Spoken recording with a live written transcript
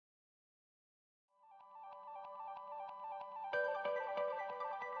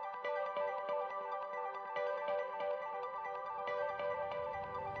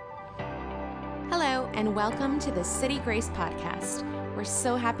and welcome to the City Grace Podcast. We're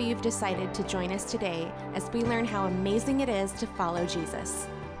so happy you've decided to join us today as we learn how amazing it is to follow Jesus.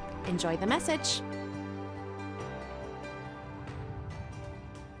 Enjoy the message.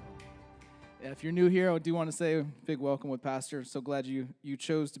 If you're new here, I do want to say a big welcome with Pastor. So glad you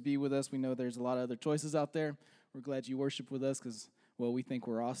chose to be with us. We know there's a lot of other choices out there. We're glad you worship with us because, well, we think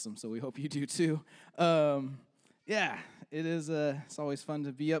we're awesome, so we hope you do too. It is. It's always fun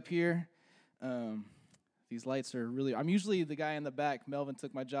to be up here. These lights are really, I'm usually the guy in the back. Melvin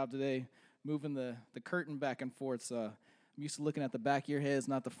took my job today, moving the curtain back and forth, so I'm used to looking at the back of your heads,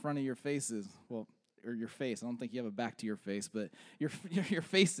 not the front of your faces. Well, or your face. I don't think you have a back to your face, but your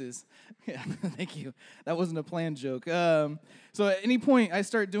faces. Yeah, thank you. That wasn't a planned joke. So at any point I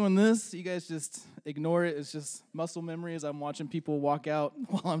start doing this, you guys just ignore it. It's just muscle memory as I'm watching people walk out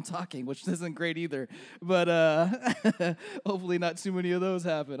while I'm talking, which isn't great either. But hopefully not too many of those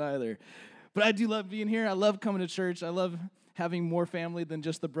happen either. But I do love being here. I love coming to church. I love having more family than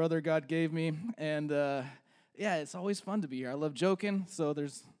just the brother God gave me. And it's always fun to be here. I love joking, so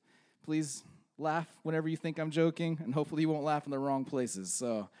please laugh whenever you think I'm joking, and hopefully you won't laugh in the wrong places.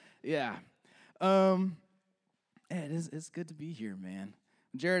 So, it's good to be here, man.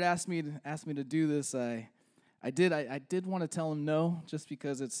 When Jared asked me to do this, I did want to tell him no, just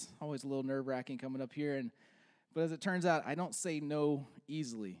because it's always a little nerve-wracking coming up here. But as it turns out, I don't say no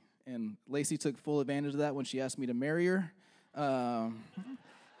easily. And Lacey took full advantage of that when she asked me to marry her.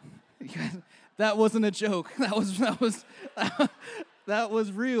 That wasn't a joke. That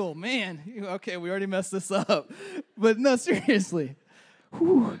was real, man. Okay, we already messed this up. But no, seriously.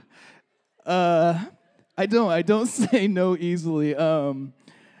 Whew. I don't say no easily.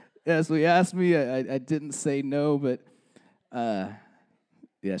 As we asked me, I didn't say no, but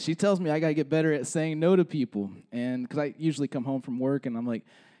she tells me I got to get better at saying no to people. And because I usually come home from work and I'm like,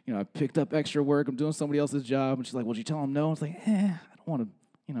 I picked up extra work, I'm doing somebody else's job, and she's like, well, did you tell them no? I was like, I don't want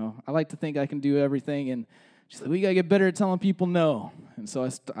to, I like to think I can do everything, and she's like, we got to get better at telling people no. And so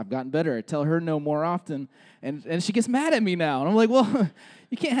I've gotten better. I tell her no more often, and she gets mad at me now. And I'm like, well,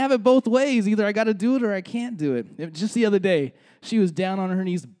 you can't have it both ways. Either I got to do it or I can't do it. Just the other day, she was down on her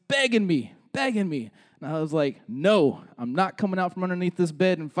knees begging me. And I was like, no, I'm not coming out from underneath this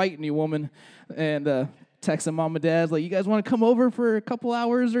bed and fighting you, woman. And texting mom and dad, like, you guys want to come over for a couple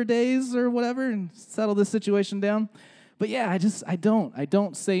hours or days or whatever and settle this situation down? But yeah, I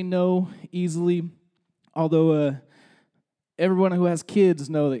don't say no easily. Although everyone who has kids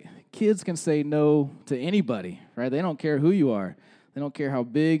know that kids can say no to anybody, right? They don't care who you are. They don't care how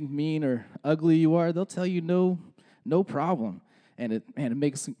big, mean, or ugly you are. They'll tell you no problem. And it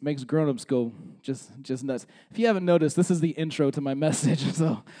makes grown-ups go just nuts. If you haven't noticed, this is the intro to my message,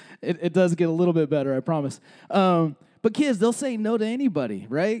 so it does get a little bit better, I promise. But kids, they'll say no to anybody,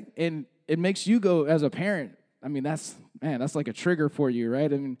 right? And it makes you go, as a parent, I mean, that's like a trigger for you,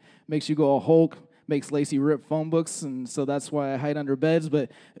 right? I mean, makes you go all Hulk, makes Lacey rip phone books, and so that's why I hide under beds.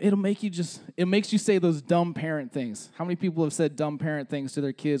 But it makes you say those dumb parent things. How many people have said dumb parent things to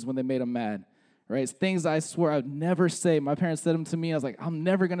their kids when they made them mad? Right? It's things I swore I would never say. My parents said them to me. I was like, I'm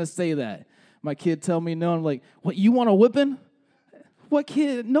never going to say that. My kid tell me no. I'm like, what, you want a whipping? What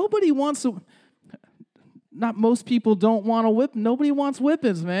kid? Nobody wants a... Not most people don't want a whip. Nobody wants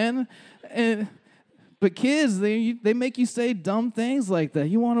whippings, man. But kids, they make you say dumb things like that.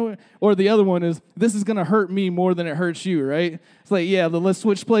 You want to... Or the other one is, this is going to hurt me more than it hurts you, right? It's like, yeah, let's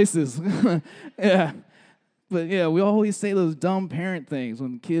switch places. Yeah. But yeah, we always say those dumb parent things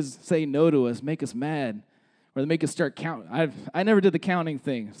when kids say no to us, make us mad, or they make us start counting. I never did the counting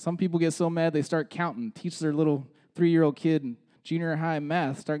thing. Some people get so mad they start counting, teach their little 3-year-old kid in junior high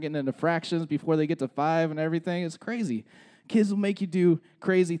math, start getting into fractions before they get to 5 and everything. It's crazy. Kids will make you do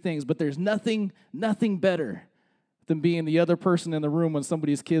crazy things, but there's nothing better than being the other person in the room when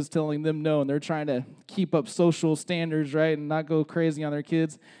somebody's kid's telling them no and they're trying to keep up social standards, right, and not go crazy on their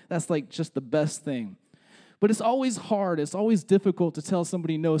kids. That's like just the best thing. But it's always hard. It's always difficult to tell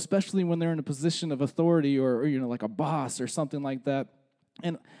somebody no, especially when they're in a position of authority or like a boss or something like that.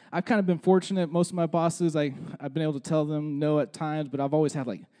 And I've kind of been fortunate. Most of my bosses, I've been able to tell them no at times, but I've always had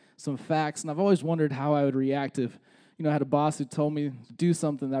like some facts, and I've always wondered how I would react if, I had a boss who told me to do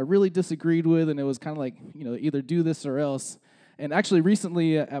something that I really disagreed with, and it was kind of like, either do this or else. And actually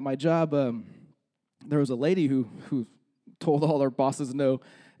recently at my job, there was a lady who told all her bosses no,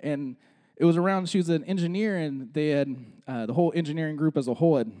 and it was around, she was an engineer, and they had, the whole engineering group as a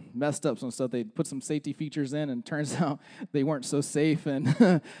whole had messed up some stuff. They put some safety features in, and it turns out they weren't so safe,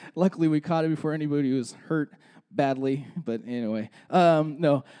 and luckily we caught it before anybody was hurt badly, but anyway,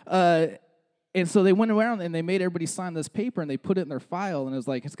 And so they went around and they made everybody sign this paper and they put it in their file, and it was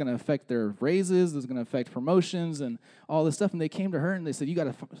like, it's going to affect their raises, it's going to affect promotions and all this stuff. And they came to her and they said, you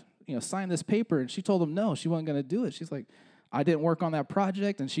got to sign this paper. And she told them no, she wasn't going to do it. She's like, I didn't work on that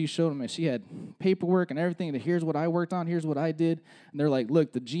project. And she showed them, and she had paperwork and everything. And here's what I worked on, here's what I did. And they're like,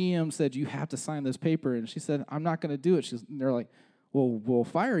 look, the GM said you have to sign this paper. And she said, I'm not going to do it. And they're like, well, we'll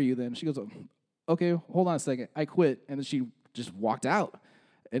fire you then. She goes, okay, hold on a second. I quit. And then she just walked out.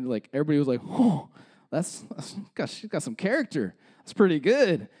 And like everybody was like, oh, she's got some character. That's pretty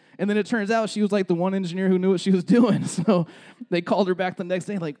good. And then it turns out she was like the one engineer who knew what she was doing. So they called her back the next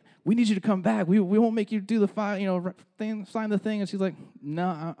day, like, we need you to come back. We won't make you do the file, sign the thing. And she's like,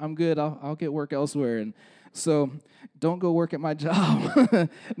 no, I'm good. I'll get work elsewhere. And so don't go work at my job.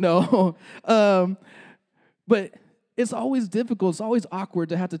 No. But it's always difficult. It's always awkward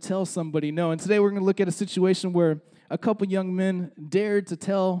to have to tell somebody no. And today we're going to look at a situation where a couple young men dared to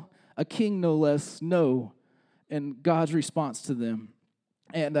tell a king, no less, no, and God's response to them.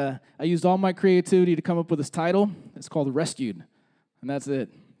 And I used all my creativity to come up with this title. It's called Rescued, and that's it.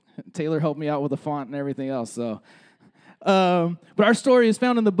 Taylor helped me out with the font and everything else. So, but our story is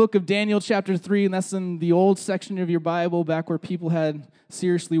found in the book of Daniel, chapter 3, and that's in the old section of your Bible, back where people had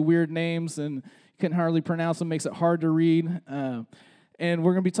seriously weird names and couldn't hardly pronounce them, makes it hard to read. And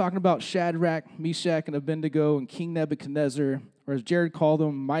we're going to be talking about Shadrach, Meshach, and Abednego, and King Nebuchadnezzar, or as Jared called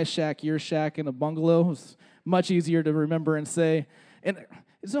them, my shack, your shack, and a bungalow. It's much easier to remember and say. And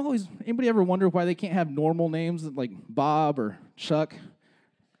it's always, anybody ever wonder why they can't have normal names like Bob or Chuck,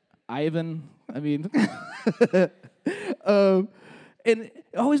 Ivan? I mean, and it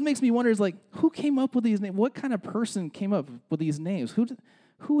always makes me wonder, is like, who came up with these names? What kind of person came up with these names? Who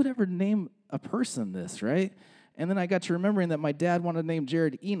would ever name a person this, right? And then I got to remembering that my dad wanted to name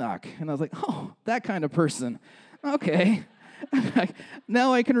Jared Enoch. And I was like, oh, that kind of person. Okay.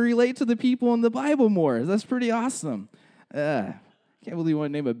 Now I can relate to the people in the Bible more. That's pretty awesome. Can't believe you want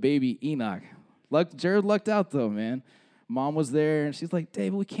to name a baby Enoch. Jared lucked out, though, man. Mom was there, and she's like,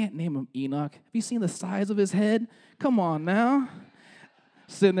 David, we can't name him Enoch. Have you seen the size of his head? Come on now.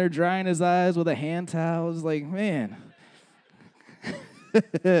 Sitting there drying his eyes with a hand towel. I was like, man.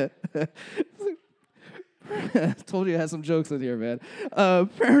 Told you I had some jokes in here, man.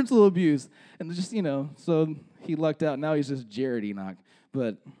 Parental abuse. And just, so he lucked out. Now he's just Jared Enoch.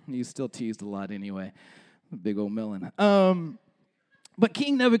 But he's still teased a lot anyway. Big old melon. But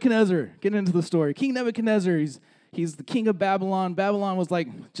King Nebuchadnezzar, getting into the story. King Nebuchadnezzar, he's the king of Babylon. Babylon was like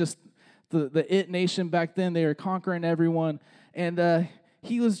just the it nation back then. They were conquering everyone. And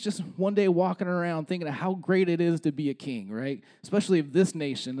he was just one day walking around thinking of how great it is to be a king, right? Especially of this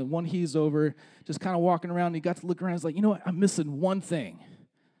nation, the one he's over, just kind of walking around. And he got to look around. He's like, you know what? I'm missing one thing.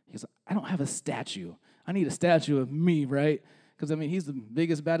 He's like, I don't have a statue. I need a statue of me, right? Because, he's the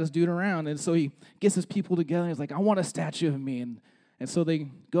biggest, baddest dude around. And so he gets his people together. And he's like, I want a statue of me. And so they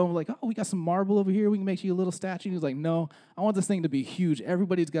go like, oh, we got some marble over here. We can make you a little statue. And he's like, no, I want this thing to be huge.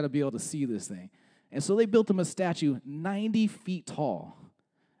 Everybody's got to be able to see this thing. And so they built him a statue 90 feet tall,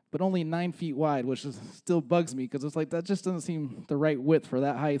 but only 9 feet wide, which still bugs me because it's like that just doesn't seem the right width for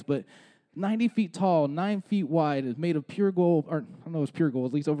that height. But 90 feet tall, 9 feet wide, is made of pure gold, or I don't know if it's pure gold,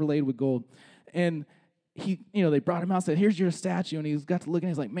 at least overlaid with gold. And they brought him out and said, here's your statue. And he's got to look and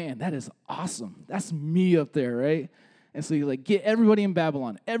he's like, man, that is awesome. That's me up there, right? And so he's like, get everybody in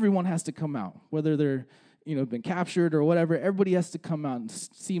Babylon. Everyone has to come out, whether they're been captured or whatever. Everybody has to come out and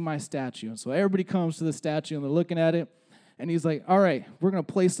see my statue. And so everybody comes to the statue and they're looking at it. And he's like, all right, we're going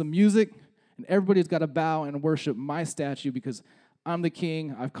to play some music, and everybody's got to bow and worship my statue because I'm the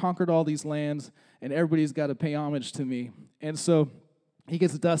king. I've conquered all these lands, and everybody's got to pay homage to me. And so he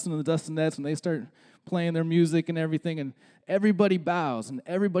gets Dustin and the Dustinettes, and they start playing their music and everything, and everybody bows, and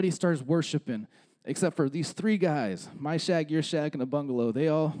everybody starts worshiping, except for these three guys, my shack, your shack, and a bungalow. They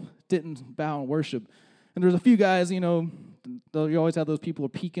all didn't bow and worship. And there's a few guys, you always have those people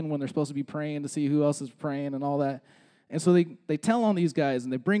peeking when they're supposed to be praying to see who else is praying and all that. And so they tell on these guys,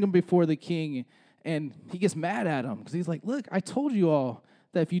 and they bring them before the king, and he gets mad at them because he's like, look, I told you all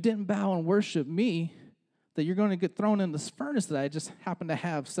that if you didn't bow and worship me, that you're going to get thrown in this furnace that I just happen to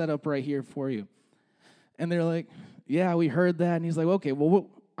have set up right here for you. And they're like, yeah, we heard that. And he's like, okay, well,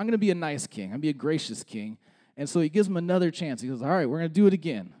 I'm going to be a nice king. I'm going to be a gracious king. And so he gives them another chance. He goes, all right, we're going to do it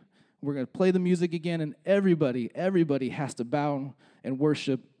again. We're going to play the music again, and everybody has to bow and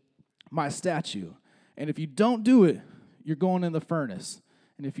worship my statue. And if you don't do it, you're going in the furnace.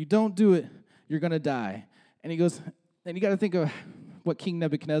 And if you don't do it, you're going to die. And he goes, and you got to think of what King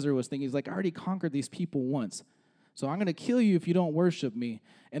Nebuchadnezzar was thinking. He's like, I already conquered these people once. So I'm going to kill you if you don't worship me.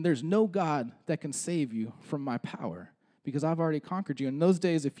 And there's no God that can save you from my power because I've already conquered you. In those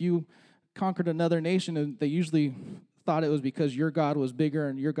days, if you conquered another nation, and they usually thought it was because your God was bigger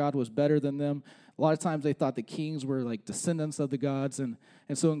and your God was better than them. A lot of times they thought the kings were like descendants of the gods. And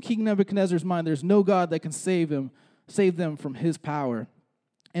so in King Nebuchadnezzar's mind, there's no God that can save them from his power.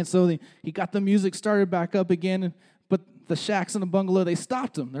 And so he got the music started back up again, but the shacks in the bungalow, they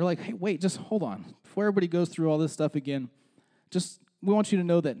stopped him. They're like, hey, wait, just hold on. Before everybody goes through all this stuff again, we want you to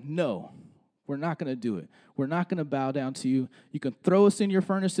know that no, we're not going to do it. We're not going to bow down to you. You can throw us in your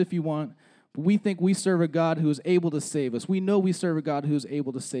furnace if you want, but we think we serve a God who is able to save us. We know we serve a God who is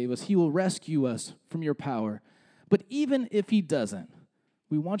able to save us. He will rescue us from your power. But even if he doesn't,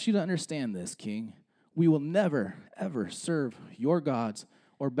 we want you to understand this, King. We will never, ever serve your gods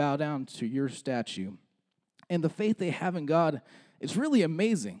or bow down to your statue. And the faith they have in God is really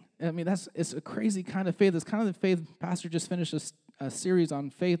amazing. I mean, it's a crazy kind of faith. It's kind of the faith. Pastor just finished a series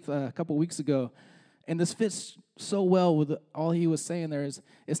on faith a couple weeks ago, and this fits so well with all he was saying there.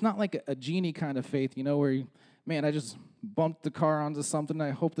 It's not like a genie kind of faith, where I just bumped the car onto something.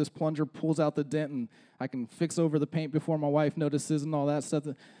 I hope this plunger pulls out the dent and I can fix over the paint before my wife notices and all that stuff.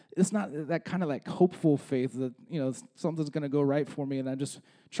 It's not that kind of like hopeful faith that, something's going to go right for me and I'm just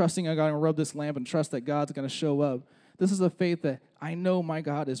trusting I'm going to rub this lamp and trust that God's going to show up. This is a faith that I know my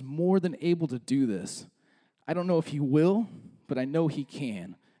God is more than able to do this. I don't know if he will, but I know he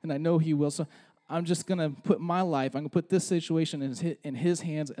can, and I know he will. So I'm just going to put my life, I'm going to put this situation in his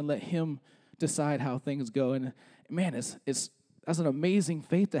hands and let him decide how things go. And man, that's an amazing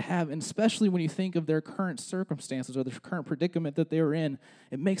faith to have, and especially when you think of their current circumstances or their current predicament that they were in,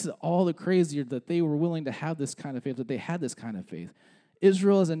 it makes it all the crazier that they were willing to have this kind of faith, that they had this kind of faith.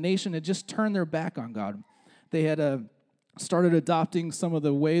 Israel as a nation had just turned their back on God. They had started adopting some of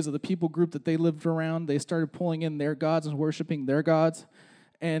the ways of the people group that they lived around. They started pulling in their gods and worshiping their gods.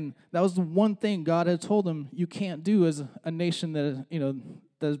 And that was the one thing God had told them you can't do as a nation that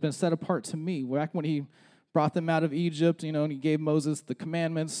has been set apart to me. Back when he brought them out of Egypt, and he gave Moses the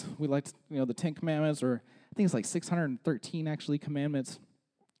commandments. We like, the 10 commandments, or I think it's like 613 actually commandments.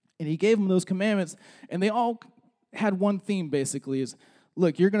 And he gave them those commandments, and they all had one theme basically is,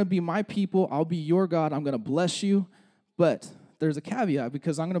 look, you're going to be my people. I'll be your God. I'm going to bless you. But there's a caveat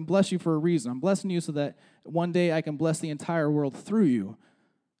because I'm going to bless you for a reason. I'm blessing you so that one day I can bless the entire world through you.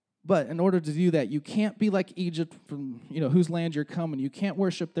 But in order to do that, you can't be like Egypt from, whose land you're coming. You can't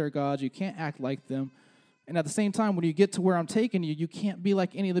worship their gods. You can't act like them. And at the same time, when you get to where I'm taking you, you can't be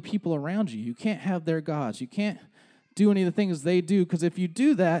like any of the people around you. You can't have their gods. You can't do any of the things they do, because if you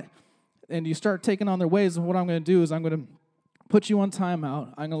do that and you start taking on their ways, what I'm going to do is I'm going to put you on timeout.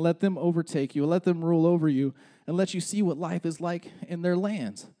 I'm going to let them overtake you, let them rule over you, and let you see what life is like in their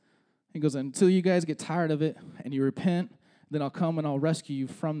lands. He goes, until you guys get tired of it and you repent, then I'll come and I'll rescue you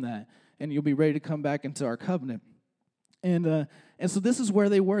from that, and you'll be ready to come back into our covenant. And so this is where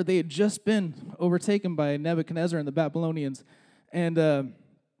they were. They had just been overtaken by Nebuchadnezzar and the Babylonians. And,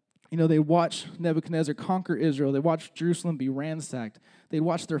 they watched Nebuchadnezzar conquer Israel. They watched Jerusalem be ransacked. They'd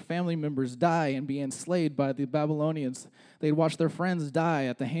watch their family members die and be enslaved by the Babylonians. They'd watch their friends die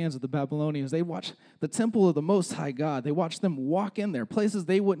at the hands of the Babylonians. They'd watch the temple of the Most High God. They watched them walk in there, places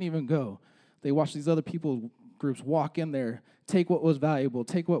they wouldn't even go. They watched these other people groups walk in there, take what was valuable,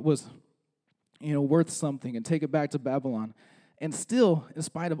 take what was worth something, and take it back to Babylon. And still, in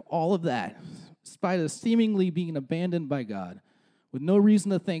spite of all of that, in spite of seemingly being abandoned by God, with no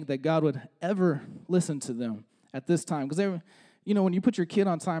reason to think that God would ever listen to them at this time. Because, when you put your kid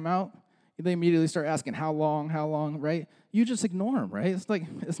on timeout, they immediately start asking, how long, right? You just ignore them, right? It's like,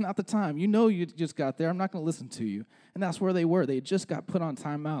 it's not the time. You just got there. I'm not going to listen to you. And that's where they were. They just got put on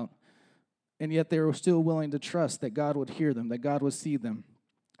timeout. And yet they were still willing to trust that God would hear them, that God would see them.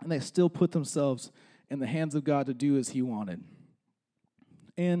 And they still put themselves in the hands of God to do as he wanted.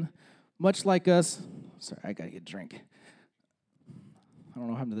 And much like us, sorry, I got to get a drink. I don't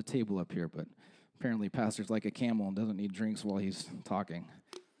know what happened to the table up here, but apparently pastor's like a camel and doesn't need drinks while he's talking.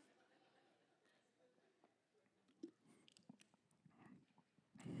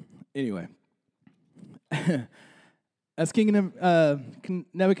 Anyway, as King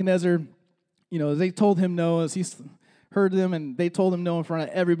Nebuchadnezzar, they told him no, as he heard them, and they told him no in front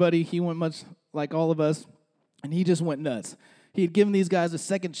of everybody. He went much like all of us, and he just went nuts. He had given these guys a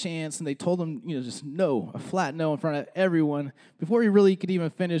second chance, and they told him, just no, a flat no in front of everyone, before he really could even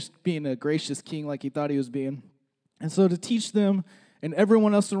finish being a gracious king like he thought he was being. And so to teach them and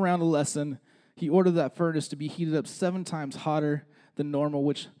everyone else around a lesson, he ordered that furnace to be heated up 7 times hotter than normal,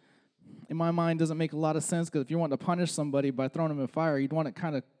 which in my mind doesn't make a lot of sense, because if you want to punish somebody by throwing them in fire, you'd want it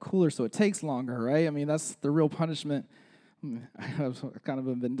kind of cooler so it takes longer, right? I mean, that's the real punishment. I was kind of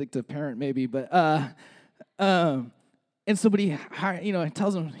a vindictive parent maybe, but And somebody,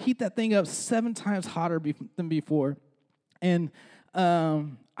 tells him, heat that thing up 7 times hotter than before. And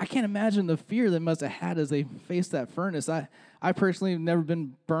I can't imagine the fear they must have had as they faced that furnace. I personally have never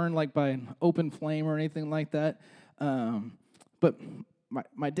been burned like by an open flame or anything like that. But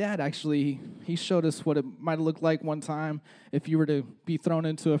my dad actually, he showed us what it might have looked like one time if you were to be thrown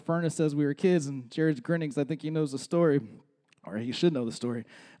into a furnace as we were kids. And Jared's grinning because I think he knows the story, or he should know the story.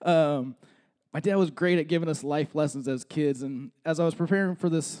 My dad was great at giving us life lessons as kids. And as I was preparing for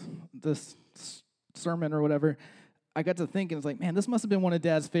this sermon or whatever, I got to thinking, it's like, man, this must have been one of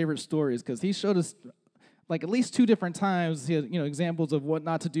Dad's favorite stories because he showed us, like, at least 2 different times, he had, examples of what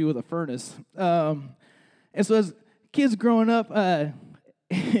not to do with a furnace. And so as kids growing up,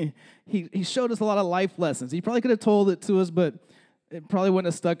 he showed us a lot of life lessons. He probably could have told it to us, but it probably wouldn't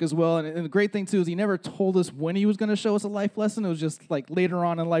have stuck as well. And the great thing, too, is he never told us when he was going to show us a life lesson. It was just, like, later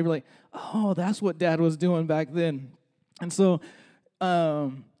on in life, we're like, oh, that's what Dad was doing back then. And so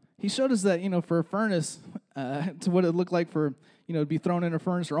he showed us that, for a furnace, to what it looked like for, to be thrown in a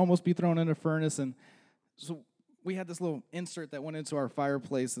furnace or almost be thrown in a furnace. And so we had this little insert that went into our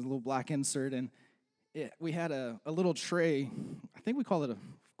fireplace, a little black insert, and we had a little tray. I think we call it a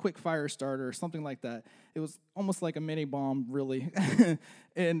quick fire starter or something like that. It was almost like a mini bomb, really.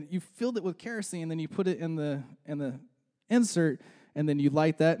 And you filled it with kerosene, then you put it in the insert, and then you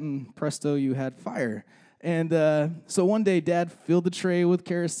light that, and presto, you had fire. And so one day, Dad filled the tray with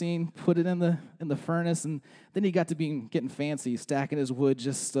kerosene, put it in the furnace, and then he got to getting fancy, stacking his wood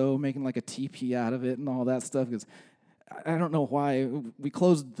just so, making like a teepee out of it and all that stuff. Because I don't know why we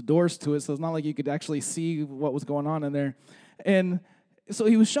closed the doors to it, so it's not like you could actually see what was going on in there. And so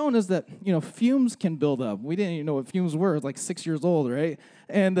he was showing us that, fumes can build up. We didn't even know what fumes were. I was like 6 years old, right?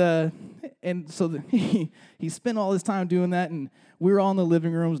 And so he spent all his time doing that, and we were all in the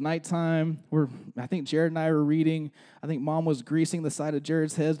living rooms, nighttime. I think Jared and I were reading. I think Mom was greasing the side of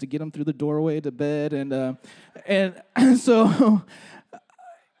Jared's head to get him through the doorway to bed. And so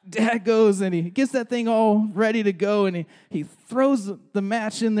Dad goes, and he gets that thing all ready to go, and he throws the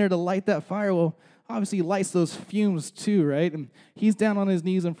match in there to light that fire. Well, obviously he lights those fumes too, right? And he's down on his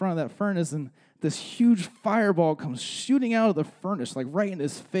knees in front of that furnace, and this huge fireball comes shooting out of the furnace, like right in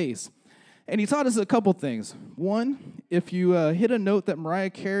his face. And he taught us a couple things. One, if you hit a note that Mariah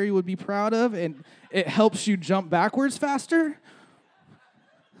Carey would be proud of, and it helps you jump backwards faster.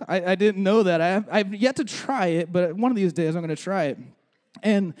 I didn't know that. I've yet to try it, but one of these days I'm going to try it.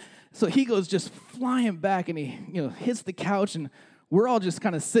 And so he goes just flying back, and he hits the couch, and we're all just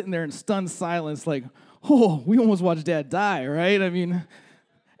kind of sitting there in stunned silence, like, oh, we almost watched Dad die, right? I mean,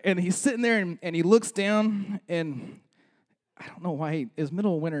 and he's sitting there, and he looks down, and I don't know why, it's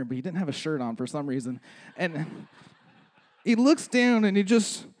middle of winter, but he didn't have a shirt on for some reason. And he looks down, and he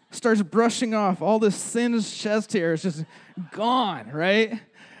just starts brushing off all this singed chest hair. It's just gone, right?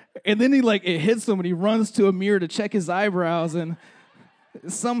 And then it hits him, and he runs to a mirror to check his eyebrows, and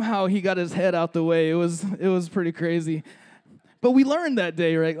somehow he got his head out the way. It was pretty crazy. But we learned that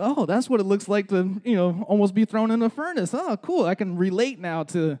day, right? Oh, that's what it looks like to, almost be thrown in a furnace. Oh, cool. I can relate now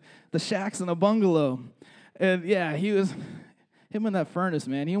to the shacks in a bungalow. And yeah, him in that furnace,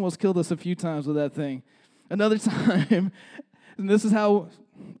 man. He almost killed us a few times with that thing. Another time, and this is how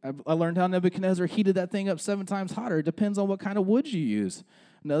I learned how Nebuchadnezzar heated that thing up 7 times hotter. It depends on what kind of wood you use.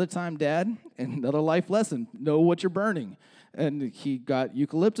 Another time, Dad, and another life lesson, know what you're burning. And he got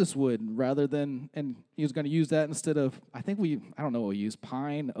eucalyptus wood and he was going to use that instead of, I don't know what we use,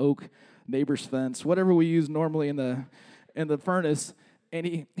 pine, oak, neighbor's fence, whatever we use normally in the furnace. And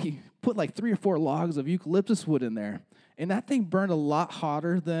he put like 3 or 4 logs of eucalyptus wood in there. And that thing burned a lot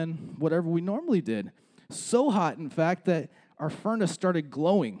hotter than whatever we normally did. So hot, in fact, that our furnace started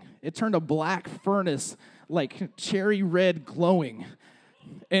glowing. It turned a black furnace, like cherry red glowing.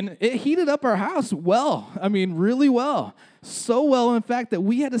 And it heated up our house well. I mean, really well. So well, in fact, that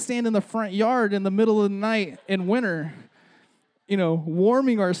we had to stand in the front yard in the middle of the night in winter,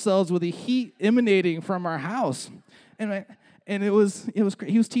 warming ourselves with the heat emanating from our house. And it was he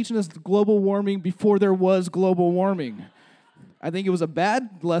was teaching us global warming before there was global warming. I think it was a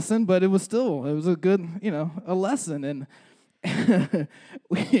bad lesson, but it was a good, a lesson. And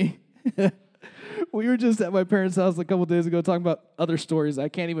we were just at my parents' house a couple days ago talking about other stories I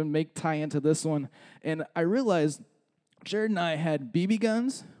can't even make tie into this one. And I realized Jared and I had BB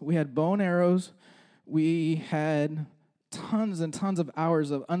guns, we had bow and arrows, we had tons and tons of hours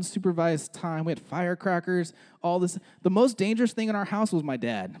of unsupervised time. We had firecrackers, all this. The most dangerous thing in our house was my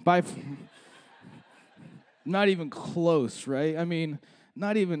dad. Not even close, right? I mean,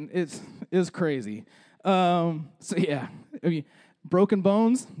 not even, it's crazy. So yeah, I mean, broken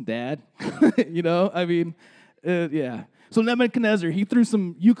bones, Dad. Yeah. So Nebuchadnezzar, he threw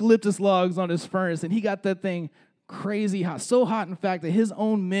some eucalyptus logs on his furnace, and he got that thing crazy hot. So hot, in fact, that his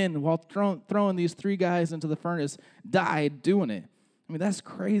own men, while throwing these 3 guys into the furnace, died doing it. I mean, that's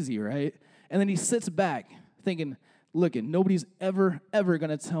crazy, right? And then he sits back thinking, look, nobody's ever going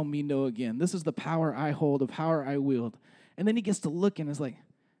to tell me no again. This is the power I hold, the power I wield. And then he gets to look and is like,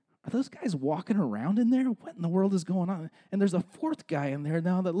 are those guys walking around in there? What in the world is going on? And there's a 4th guy in there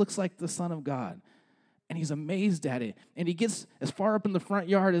now that looks like the Son of God. And he's amazed at it. And he gets as far up in the front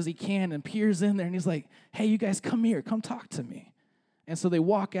yard as he can and peers in there. And he's like, hey, you guys come here. Come talk to me. And so they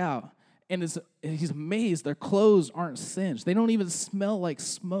walk out. And he's amazed. Their clothes aren't singed. They don't even smell like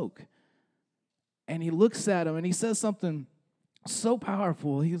smoke. And he looks at him and he says something so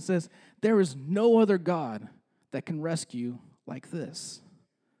powerful. He says, there is no other God that can rescue like this.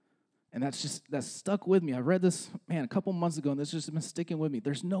 And that's stuck with me. I read this, a couple months ago, and this has just been sticking with me.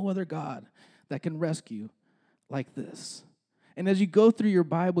 There's no other God that can rescue like this. And as you go through your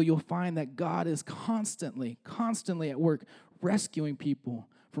Bible, you'll find that God is constantly at work rescuing people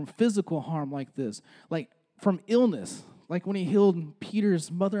from physical harm like this, like from illness, like when he healed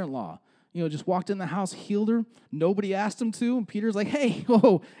Peter's mother-in-law. Just walked in the house, healed her. Nobody asked him to. And Peter's like, hey,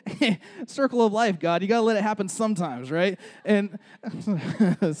 whoa, circle of life, God. You got to let it happen sometimes, right? And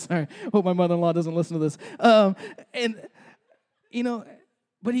sorry, hope my mother-in-law doesn't listen to this.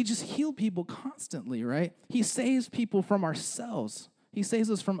 But he just healed people constantly, right? He saves people from ourselves. He saves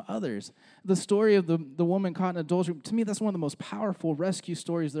us from others. The story of the woman caught in adultery, to me, that's one of the most powerful rescue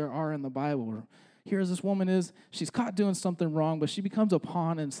stories there are in the Bible. Here's this woman she's caught doing something wrong, but she becomes a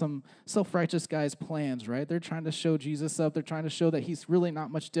pawn in some self-righteous guy's plans, right? They're trying to show Jesus up. They're trying to show that he's really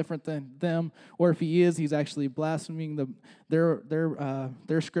not much different than them, or if he is, he's actually blaspheming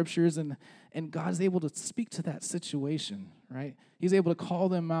their scriptures, and God's able to speak to that situation, right? He's able to call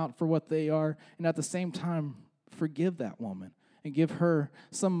them out for what they are, and at the same time, forgive that woman and give her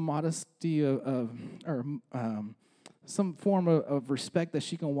some modesty some form of respect that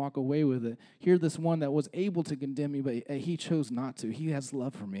she can walk away with it. Here, this one that was able to condemn me, but he chose not to. He has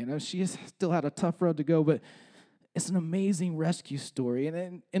love for me. And she still had a tough road to go, but it's an amazing rescue story.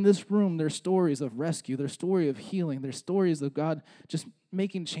 And in this room, there's stories of rescue. There's story of healing. There's stories of God just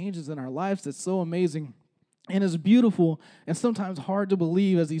making changes in our lives that's so amazing. And it's beautiful and sometimes hard to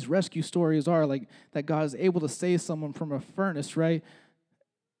believe, as these rescue stories are, like that God is able to save someone from a furnace, right?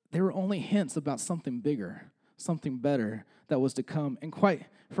 They were only hints about something bigger, something better that was to come, and quite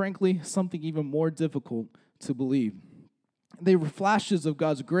frankly, something even more difficult to believe. They were flashes of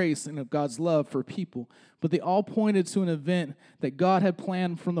God's grace and of God's love for people, but they all pointed to an event that God had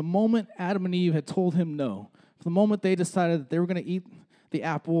planned from the moment Adam and Eve had told him no. From the moment they decided that they were going to eat the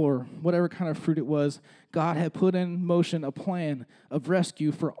apple or whatever kind of fruit it was, God had put in motion a plan of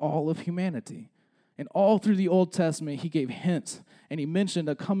rescue for all of humanity. And all through the Old Testament, he gave hints, and he mentioned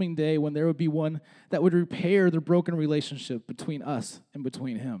a coming day when there would be one that would repair the broken relationship between us and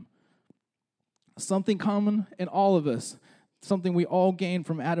between him. Something common in all of us, something we all gained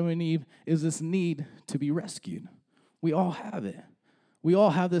from Adam and Eve, is this need to be rescued. We all have it. We all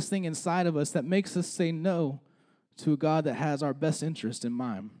have this thing inside of us that makes us say no to a God that has our best interest in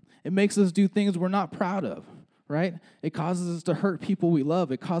mind. It makes us do things we're not proud of. Right? It causes us to hurt people we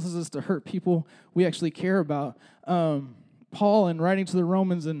love. It causes us to hurt people we actually care about. Paul, in writing to the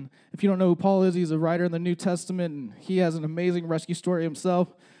Romans, and if you don't know who Paul is, he's a writer in the New Testament, and he has an amazing rescue story himself.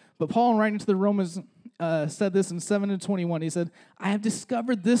 But Paul, in writing to the Romans, said this in 7:21. He said, I have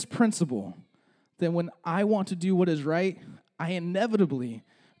discovered this principle, that when I want to do what is right, I inevitably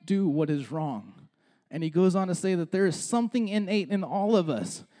do what is wrong. And he goes on to say that there is something innate in all of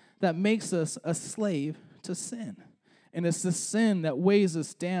us that makes us a slave to sin. And it's the sin that weighs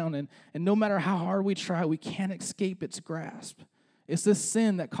us down, and no matter how hard we try, we can't escape its grasp. It's this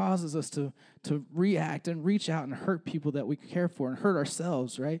sin that causes us to react and reach out and hurt people that we care for and hurt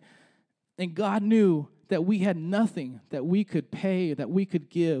ourselves, right? And God knew that we had nothing that we could pay, that we could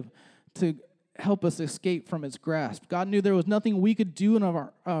give to help us escape from its grasp. God knew there was nothing we could do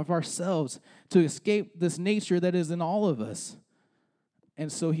of ourselves to escape this nature that is in all of us.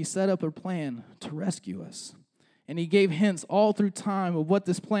 And so he set up a plan to rescue us. And he gave hints all through time of what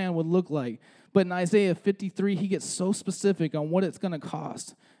this plan would look like. But in Isaiah 53, he gets so specific on what it's going to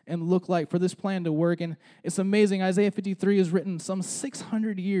cost and look like for this plan to work. And it's amazing. Isaiah 53 is written some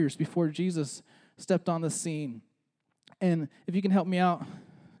 600 years before Jesus stepped on the scene. And if you can help me out,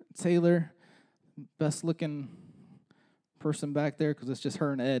 Taylor, best looking person back there, because it's just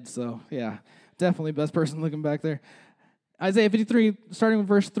her and Ed. So yeah, definitely best person looking back there. Isaiah 53, starting with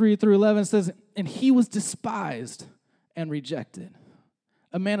verse 3 through 11, says, and he was despised and rejected,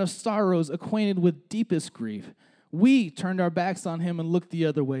 a man of sorrows, acquainted with deepest grief. We turned our backs on him and looked the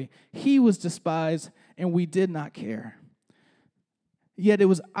other way. He was despised, and we did not care. Yet it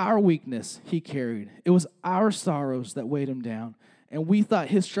was our weakness he carried. It was our sorrows that weighed him down. And we thought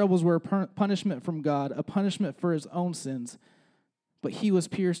his troubles were a punishment from God, a punishment for his own sins. But he was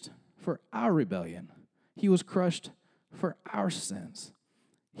pierced for our rebellion. He was crushed for our sins.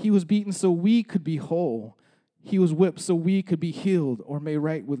 He was beaten so we could be whole. He was whipped so we could be healed or made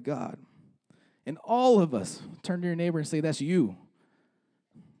right with God. And all of us, turn to your neighbor and say, that's you.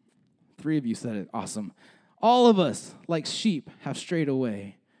 3 of you said it. Awesome. All of us, like sheep, have strayed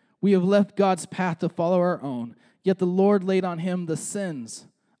away. We have left God's path to follow our own. Yet the Lord laid on him the sins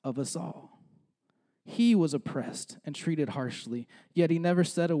of us all. He was oppressed and treated harshly, yet he never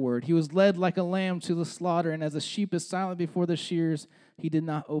said a word. He was led like a lamb to the slaughter, and as a sheep is silent before the shears, he did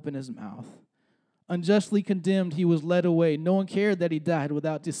not open his mouth. Unjustly condemned, he was led away. No one cared that he died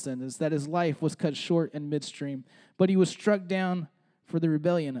without descendants, that his life was cut short in midstream. But he was struck down for the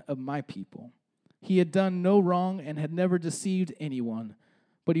rebellion of my people. He had done no wrong and had never deceived anyone.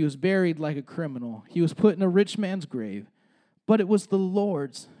 But he was buried like a criminal. He was put in a rich man's grave. But it was the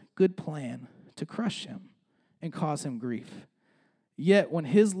Lord's good plan to crush him and cause him grief. Yet when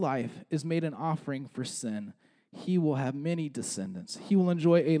his life is made an offering for sin, he will have many descendants. He will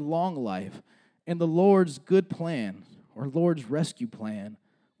enjoy a long life, and the Lord's good plan, or Lord's rescue plan,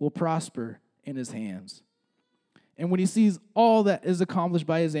 will prosper in his hands. And when he sees all that is accomplished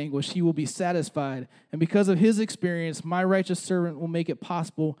by his anguish, he will be satisfied. And because of his experience, my righteous servant will make it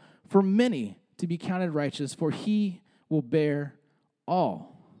possible for many to be counted righteous, for he will bear all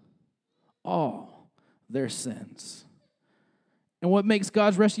their sins. And what makes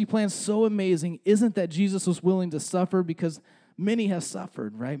God's rescue plan so amazing isn't that Jesus was willing to suffer, because many have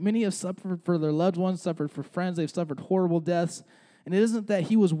suffered, right? Many have suffered for their loved ones, suffered for friends, they've suffered horrible deaths. And it isn't that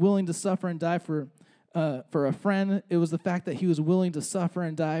he was willing to suffer and die for a friend. It was the fact that he was willing to suffer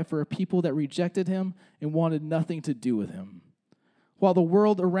and die for a people that rejected him and wanted nothing to do with him. While the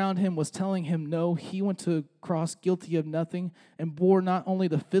world around him was telling him no, he went to a cross guilty of nothing and bore not only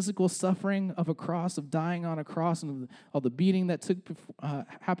the physical suffering of a cross, of dying on a cross, and all the beating that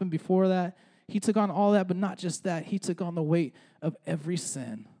happened before that. He took on all that, but not just that. He took on the weight of every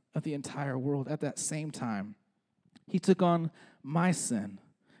sin of the entire world at that same time. He took on my sin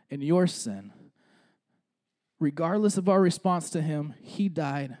and your sin. Regardless of our response to him, he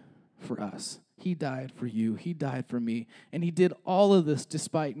died for us. He died for you. He died for me. And he did all of this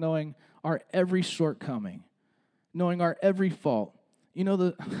despite knowing our every shortcoming, knowing our every fault. You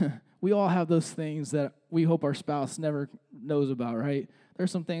know, we all have those things that we hope our spouse never knows about, right?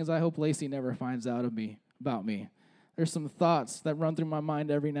 There's some things I hope Lacey never finds out about me. There's some thoughts that run through my mind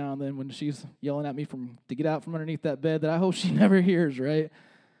every now and then when she's yelling at me to get out from underneath that bed that I hope she never hears, right?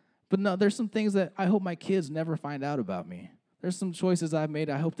 But no, there's some things that I hope my kids never find out about me. There's some choices I've made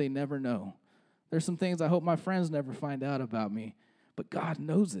I hope they never know. There's some things I hope my friends never find out about me. But God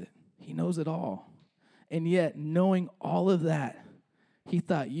knows it. He knows it all. And yet, knowing all of that, he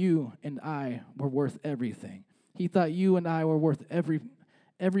thought you and I were worth everything. He thought you and I were worth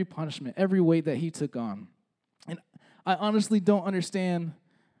every punishment, every weight that he took on. And I honestly don't understand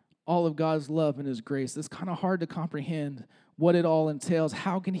all of God's love and his grace. It's kind of hard to comprehend what it all entails.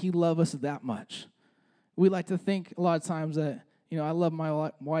 How can he love us that much? We like to think a lot of times that, I love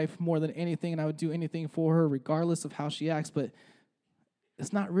my wife more than anything, and I would do anything for her regardless of how she acts, but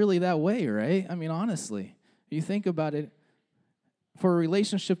it's not really that way, right? I mean, honestly, you think about it, for a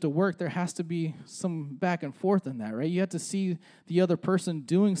relationship to work, there has to be some back and forth in that, right? You have to see the other person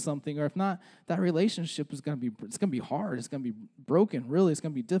doing something, or if not, that relationship is going to be hard. It's going to be broken, really. It's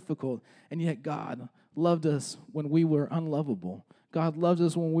going to be difficult. And yet God loved us when we were unlovable. God loved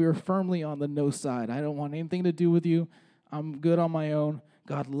us when we were firmly on the no side. I don't want anything to do with you. I'm good on my own.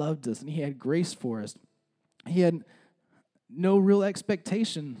 God loved us, and he had grace for us. He had no real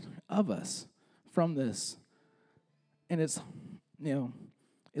expectation of us from this. And it's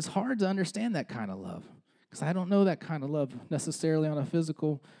hard to understand that kind of love, because I don't know that kind of love necessarily on a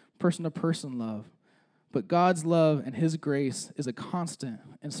physical, person-to-person love. But God's love and his grace is a constant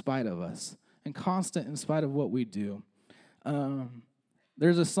in spite of us, and constant in spite of what we do.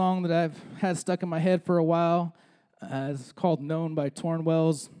 There's a song that I've had stuck in my head for a while. It's called Known by Torn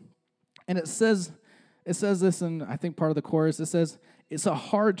Wells. And it says this in, I think, part of the chorus. It says, it's a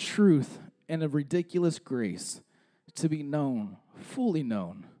hard truth and a ridiculous grace to be known, fully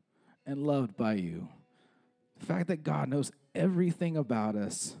known, and loved by you. The fact that God knows everything about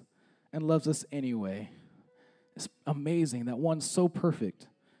us and loves us anyway. It's amazing that one so perfect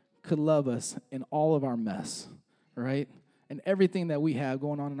could love us in all of our mess, right? and everything that we have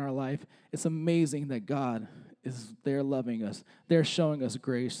going on in our life, it's amazing that God is there loving us. They're showing us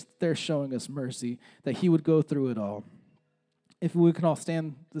grace. They're showing us mercy, that he would go through it all. If we can all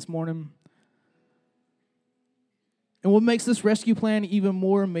stand this morning. And what makes this rescue plan even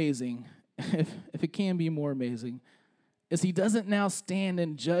more amazing, if it can be more amazing, is he doesn't now stand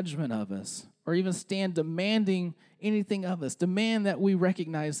in judgment of us or even stand demanding anything of us, demand that we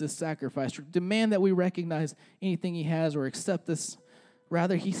recognize this sacrifice, or demand that we recognize anything he has or accept this.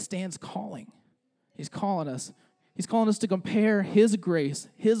 Rather, he stands calling. He's calling us. He's calling us to compare his grace,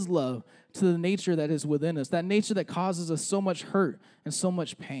 his love, to the nature that is within us, that nature that causes us so much hurt and so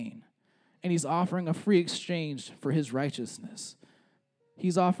much pain. And he's offering a free exchange for his righteousness.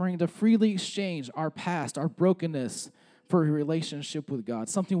 He's offering to freely exchange our past, our brokenness, for a relationship with God,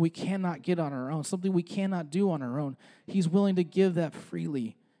 something we cannot get on our own, something we cannot do on our own. He's willing to give that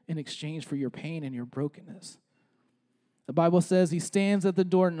freely in exchange for your pain and your brokenness. The Bible says he stands at the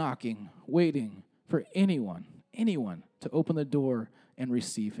door knocking, waiting for anyone to open the door and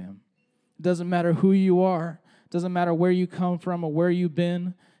receive him. It doesn't matter who you are, it doesn't matter where you come from or where you've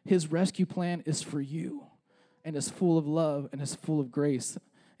been, his rescue plan is for you, and it's full of love, and it's full of grace,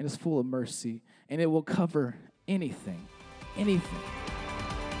 and it's full of mercy, and it will cover anything.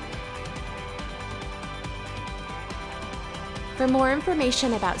 For more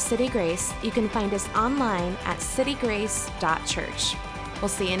information about City Grace, you can find us online at citygrace.church. We'll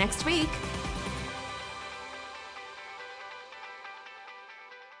see you next week.